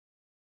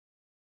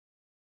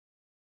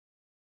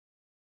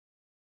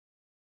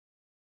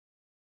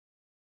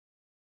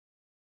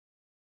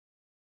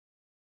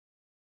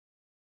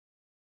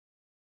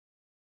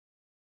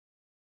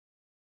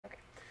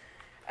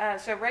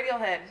So radial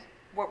head,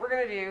 what we're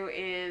going to do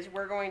is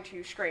we're going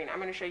to screen. I'm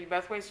going to show you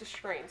both ways to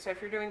screen. So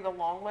if you're doing the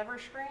long lever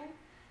screen,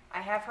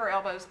 I have her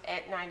elbows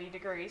at 90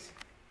 degrees.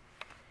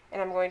 And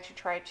I'm going to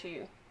try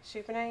to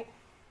supinate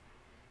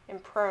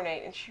and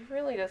pronate. And she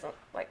really doesn't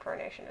like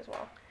pronation as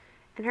well.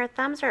 And her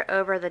thumbs are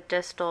over the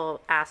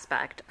distal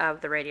aspect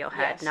of the radial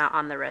head, Yes. not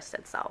on the wrist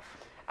itself.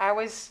 I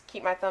always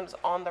keep my thumbs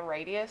on the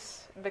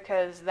radius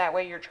because that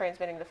way you're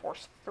transmitting the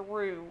force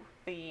through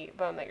the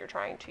bone that you're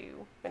trying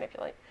to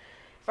manipulate.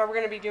 If I were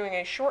going to be doing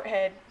a short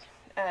head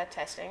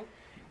testing,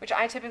 which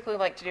I typically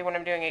like to do when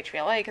I'm doing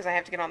HVLA because I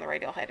have to get on the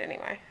radial head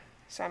anyway.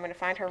 So I'm going to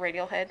find her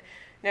radial head.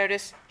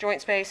 Notice joint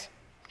space,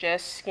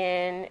 just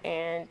skin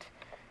and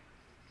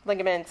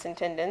ligaments and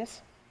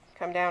tendons.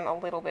 Come down a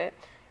little bit,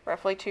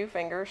 roughly 2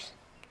 fingers,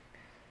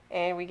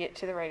 and we get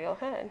to the radial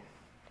head.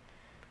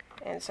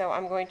 And so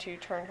I'm going to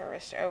turn her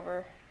wrist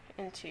over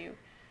into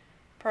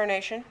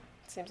pronation.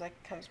 Seems like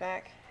it comes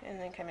back, and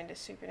then come into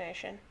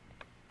supination.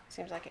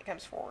 Seems like it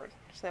comes forward.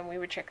 So then we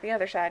would check the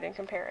other side and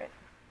compare it.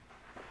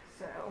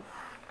 So,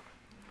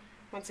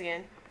 once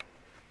again,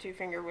 2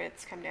 finger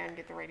widths, come down and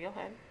get the radial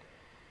head.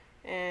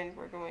 And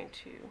we're going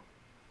to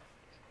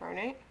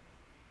pronate.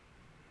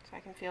 So I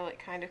can feel it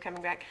kind of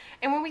coming back.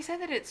 And when we say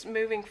that it's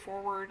moving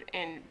forward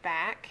and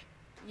back,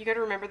 you got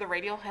to remember the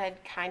radial head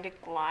kind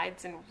of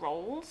glides and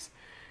rolls.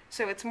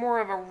 So it's more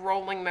of a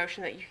rolling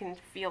motion that you can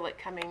feel it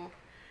coming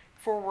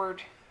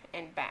forward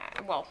and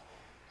back. Well,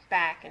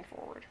 back and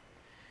forward.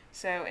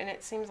 So, and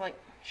it seems like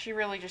she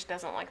really just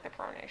doesn't like the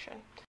pronation.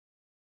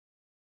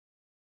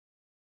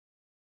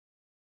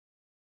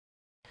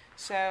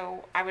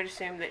 So I would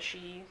assume that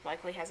she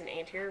likely has an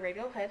anterior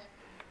radial head.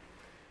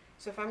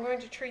 So if I'm going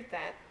to treat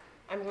that,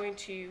 I'm going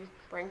to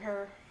bring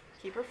her,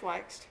 keep her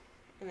flexed,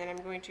 and then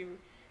I'm going to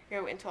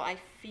go until I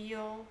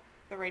feel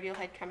the radial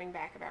head coming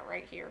back about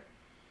right here.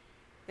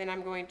 Then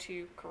I'm going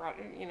to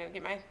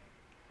get my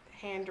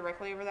hand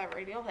directly over that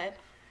radial head.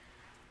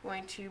 I'm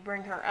going to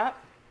bring her up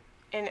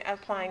and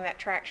applying that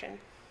traction.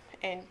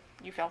 And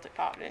you felt it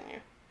pop, didn't you?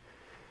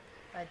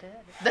 I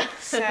did.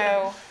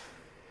 So,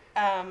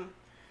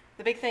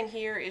 the big thing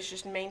here is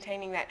just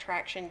maintaining that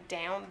traction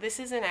down. This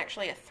isn't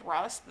actually a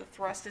thrust. The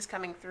thrust is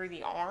coming through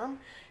the arm,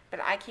 but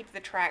I keep the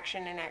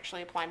traction and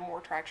actually apply more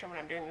traction when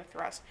I'm doing the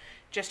thrust,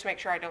 just to make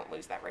sure I don't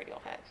lose that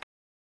radial head.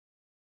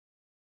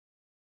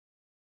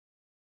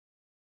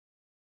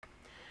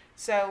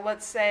 So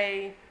let's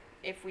say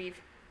if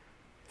we've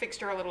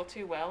fixed her a little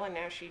too well and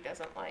now she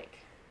doesn't like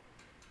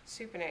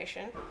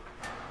supination.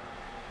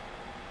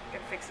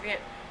 Gotta fix it again.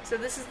 So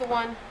this is the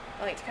one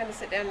I like to kind of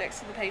sit down next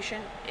to the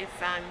patient if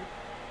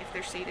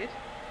they're seated.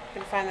 I'm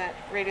gonna find that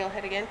radial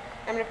head again.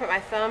 I'm gonna put my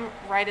thumb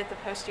right at the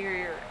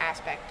posterior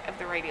aspect of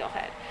the radial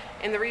head.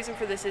 And the reason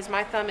for this is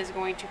my thumb is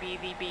going to be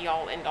the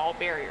be-all end-all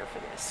barrier for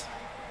this.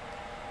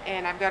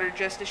 And I've got her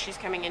just as she's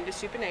coming into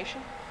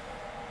supination.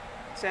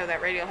 So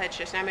that radial head's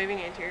just now moving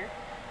anterior.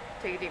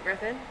 Take a deep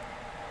breath in,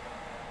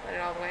 let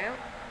it all the way out,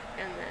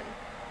 and then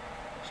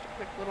just a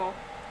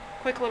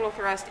quick little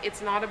thrust.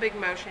 It's not a big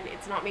motion.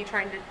 It's not me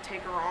trying to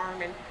take her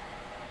arm and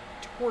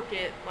torque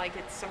it like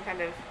it's some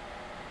kind of,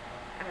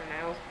 I don't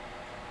know,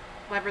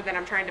 lever that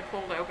I'm trying to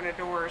pull to open a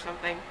door or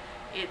something.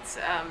 It's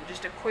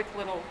just a quick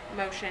little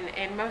motion,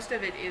 and most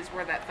of it is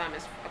where that thumb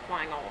is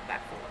applying all of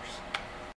that force.